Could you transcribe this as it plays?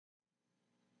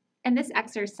In this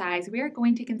exercise, we are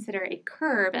going to consider a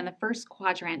curve in the first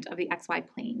quadrant of the xy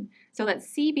plane. So let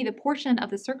C be the portion of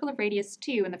the circle of radius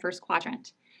 2 in the first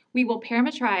quadrant. We will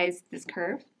parameterize this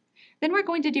curve. Then we're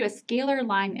going to do a scalar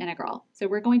line integral. So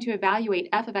we're going to evaluate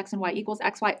f of x and y equals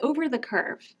xy over the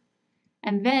curve.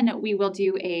 And then we will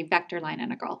do a vector line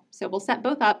integral. So we'll set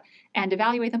both up and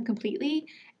evaluate them completely.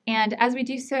 And as we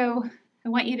do so, I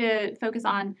want you to focus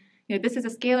on, this is a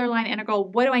scalar line integral.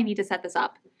 What do I need to set this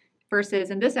up? Versus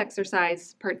in this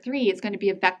exercise, part 3, it's going to be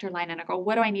a vector line integral.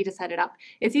 What do I need to set it up?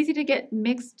 It's easy to get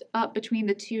mixed up between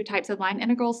the two types of line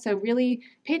integrals, so really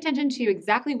pay attention to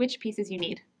exactly which pieces you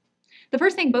need. The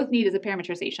first thing both need is a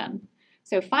parameterization.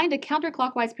 So find a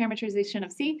counterclockwise parameterization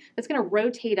of C that's going to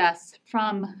rotate us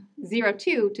from 0,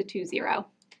 2 to 2, 0.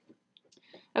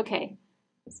 Okay.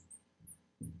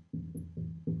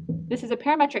 This is a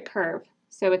parametric curve,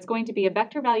 so it's going to be a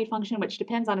vector valued function which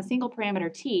depends on a single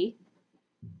parameter t.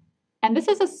 And this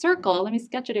is a circle. Let me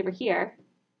sketch it over here.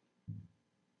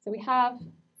 So we have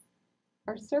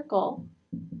our circle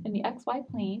in the xy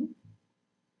plane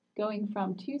going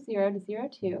from 2, 0 to 0,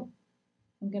 2.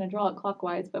 I'm going to draw it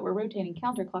clockwise, but we're rotating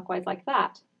counterclockwise like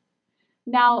that.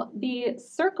 Now, the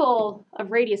circle of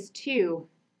radius 2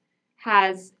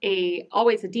 has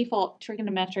always a default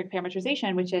trigonometric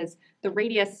parameterization, which is the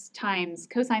radius times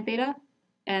cosine theta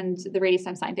and the radius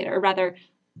times sine theta, or rather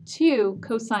 2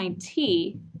 cosine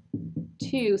t,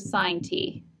 2 sine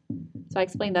t. So I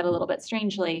explained that a little bit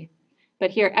strangely. But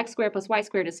here, x squared plus y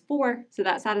squared is 4, so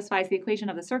that satisfies the equation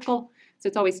of the circle. So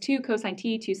it's always 2 cosine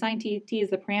t, 2 sine t. T is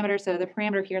the parameter, so the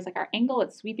parameter here is like our angle.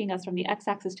 It's sweeping us from the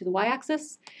x-axis to the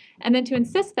y-axis. And then to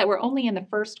insist that we're only in the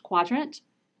first quadrant,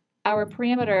 our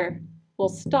parameter will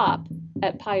stop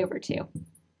at pi over 2.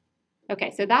 Okay,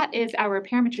 so that is our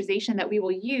parameterization that we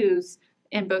will use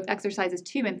in both exercises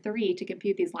 2 and 3 to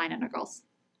compute these line integrals.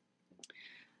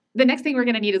 The next thing we're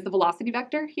going to need is the velocity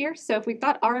vector here. So if we've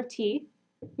got r of t,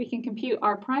 we can compute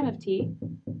r prime of t.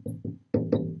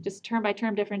 Just term by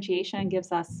term differentiation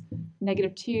gives us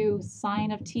negative 2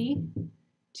 sine of t,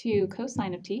 2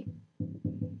 cosine of t.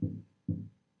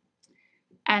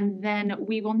 And then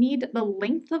we will need the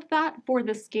length of that for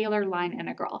the scalar line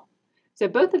integral. So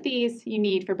both of these you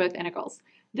need for both integrals.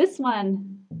 This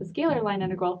one, the scalar line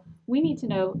integral, we need to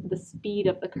know the speed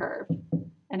of the curve.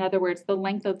 In other words, the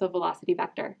length of the velocity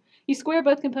vector. You square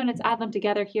both components, add them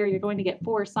together here, you're going to get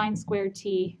 4 sine squared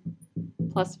t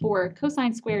plus 4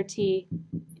 cosine squared t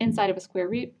inside of a square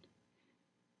root.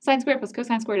 Sine squared plus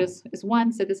cosine squared is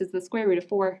 1, so this is the square root of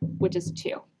 4, which is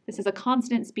 2. This is a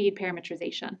constant speed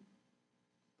parametrization.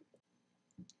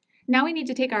 Now we need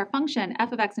to take our function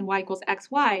f of x and y equals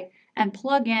xy and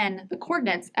plug in the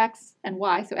coordinates x and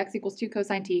y, so x equals 2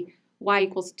 cosine t, y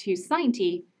equals 2 sine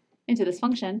t, into this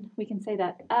function. We can say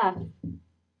that f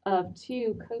of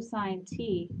 2 cosine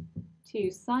t,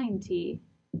 2 sine t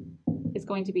is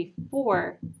going to be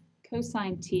 4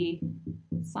 cosine t,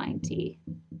 sine t.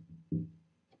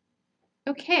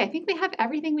 Okay, I think we have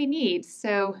everything we need.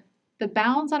 So the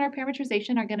bounds on our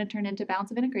parameterization are going to turn into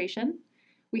bounds of integration.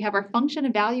 We have our function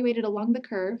evaluated along the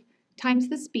curve times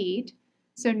the speed.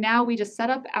 So now we just set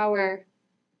up our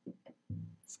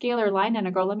scalar line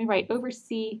integral. Let me write over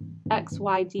c x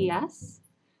y ds.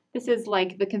 This is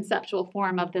like the conceptual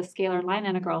form of the scalar line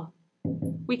integral.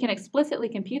 We can explicitly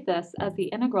compute this as the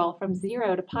integral from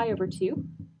 0 to pi over 2.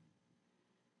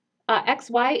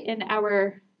 Xy in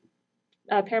our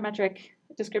parametric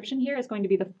description here is going to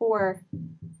be the 4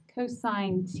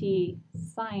 cosine t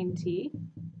sine t.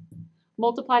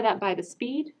 Multiply that by the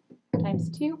speed times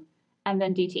 2, and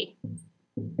then dt.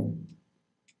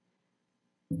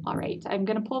 All right, I'm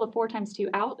going to pull the 4 times 2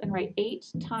 out and write 8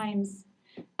 times,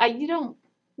 you don't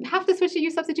have to switch to u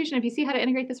substitution if you see how to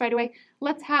integrate this right away.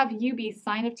 Let's have u be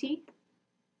sine of t.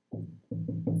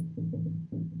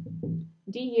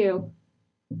 du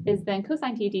is then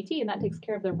cosine t dt, and that takes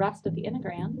care of the rest of the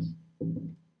integrand.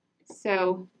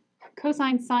 So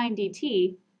cosine sine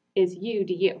dt is u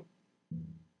du.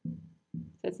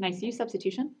 So it's a nice u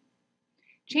substitution.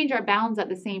 Change our bounds at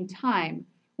the same time.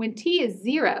 When t is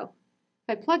 0,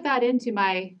 if I plug that into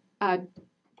my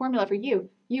formula for u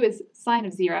is sine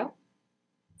of 0,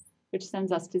 which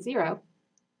sends us to 0.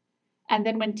 And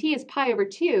then when t is pi over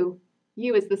 2,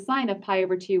 u is the sine of pi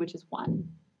over 2, which is 1.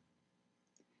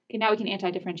 Okay, now we can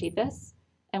anti-differentiate this,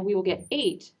 and we will get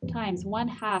 8 times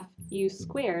 1/2 u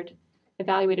squared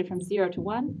evaluated from 0 to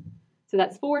 1. So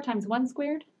that's 4 times 1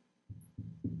 squared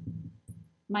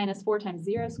minus 4 times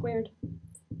 0 squared.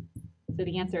 So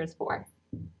the answer is 4.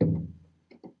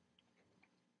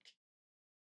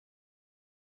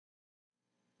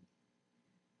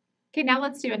 Okay, now now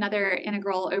let's do another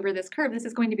integral over this curve. This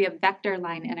is going to be a vector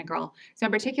line integral. So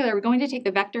in particular, we're going to take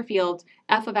the vector field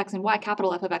f of x and y,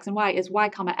 capital F of x and y is y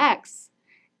comma x,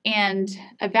 and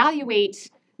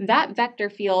evaluate that vector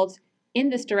field in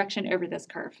this direction over this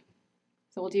curve.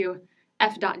 So we'll do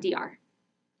f dot dr.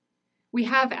 We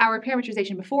have our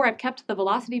parametrization before. I've kept the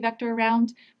velocity vector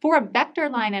around. For a vector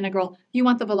line integral, you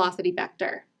want the velocity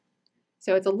vector.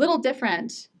 So it's a little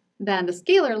different than the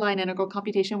scalar line integral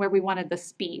computation where we wanted the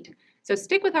speed. So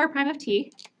stick with r prime of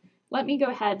t. Let me go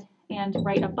ahead and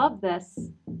write above this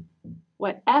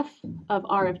what f of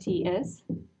r of t is.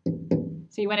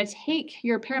 So you want to take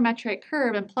your parametric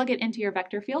curve and plug it into your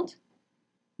vector field.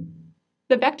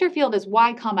 The vector field is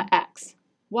y comma x.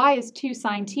 Y is 2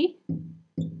 sine t.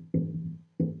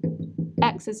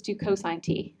 X is 2 cosine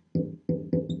t.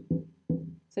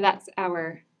 So that's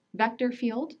our vector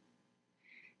field.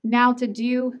 Now to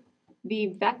do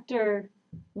the vector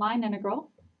line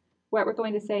integral, what we're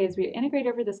going to say is we integrate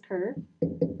over this curve,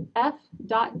 f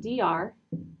dot dr,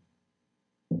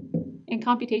 in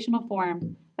computational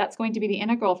form, that's going to be the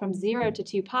integral from 0 to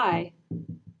 2 pi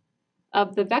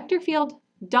of the vector field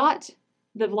dot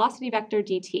the velocity vector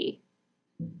dt.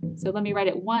 So let me write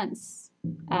it once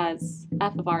as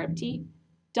f of r of t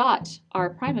dot r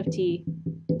prime of t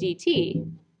dt.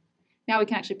 Now we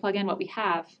can actually plug in what we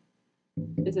have.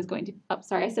 This is going to, oh,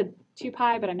 sorry, I said 2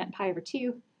 pi, but I meant pi over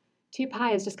 2. 2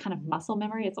 pi is just kind of muscle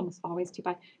memory. It's almost always 2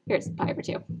 pi. Here it's pi over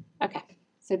 2. Okay,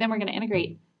 so then we're going to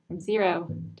integrate from 0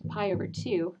 to pi over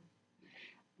 2.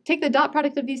 Take the dot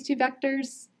product of these two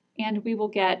vectors, and we will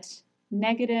get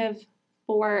negative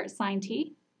 4 sine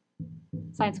t,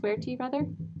 sine squared t rather,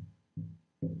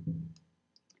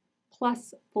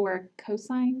 plus 4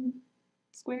 cosine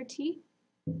squared t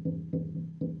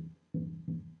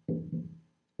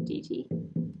dt,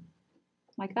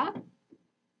 like that.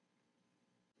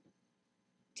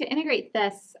 To integrate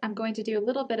this, I'm going to do a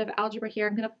little bit of algebra here.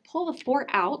 I'm going to pull the 4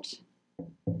 out,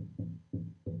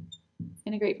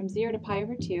 integrate from 0 to pi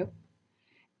over 2.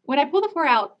 When I pull the 4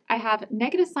 out, I have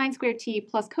negative sine squared t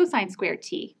plus cosine squared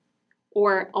t,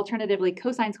 or alternatively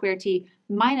cosine squared t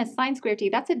minus sine squared t.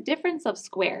 That's a difference of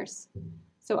squares.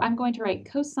 So I'm going to write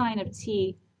cosine of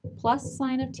t plus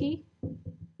sine of t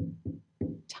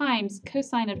times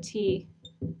cosine of t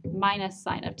minus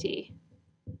sine of t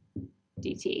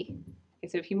dt. Okay,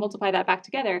 so if you multiply that back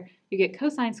together, you get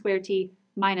cosine squared t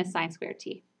minus sine squared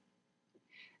t.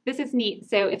 This is neat.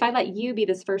 So if I let u be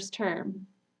this first term,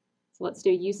 so let's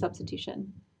do u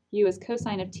substitution. U is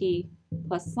cosine of t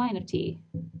plus sine of t.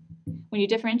 When you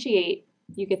differentiate,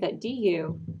 you get that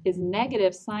du is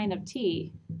negative sine of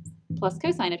t plus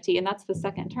cosine of t, and that's the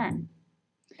second term.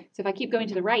 So if I keep going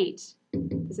to the right,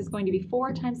 this is going to be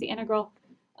 4 times the integral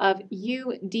of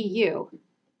u du.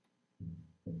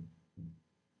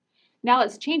 Now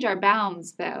let's change our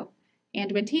bounds though.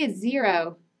 And when t is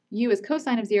 0, u is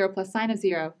cosine of 0 plus sine of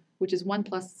 0, which is 1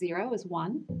 plus 0 is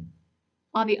 1.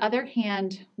 On the other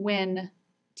hand, when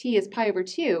t is pi over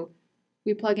 2,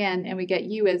 we plug in and we get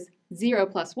u is 0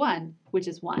 plus 1, which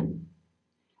is 1.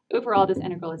 Overall, this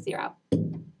integral is 0.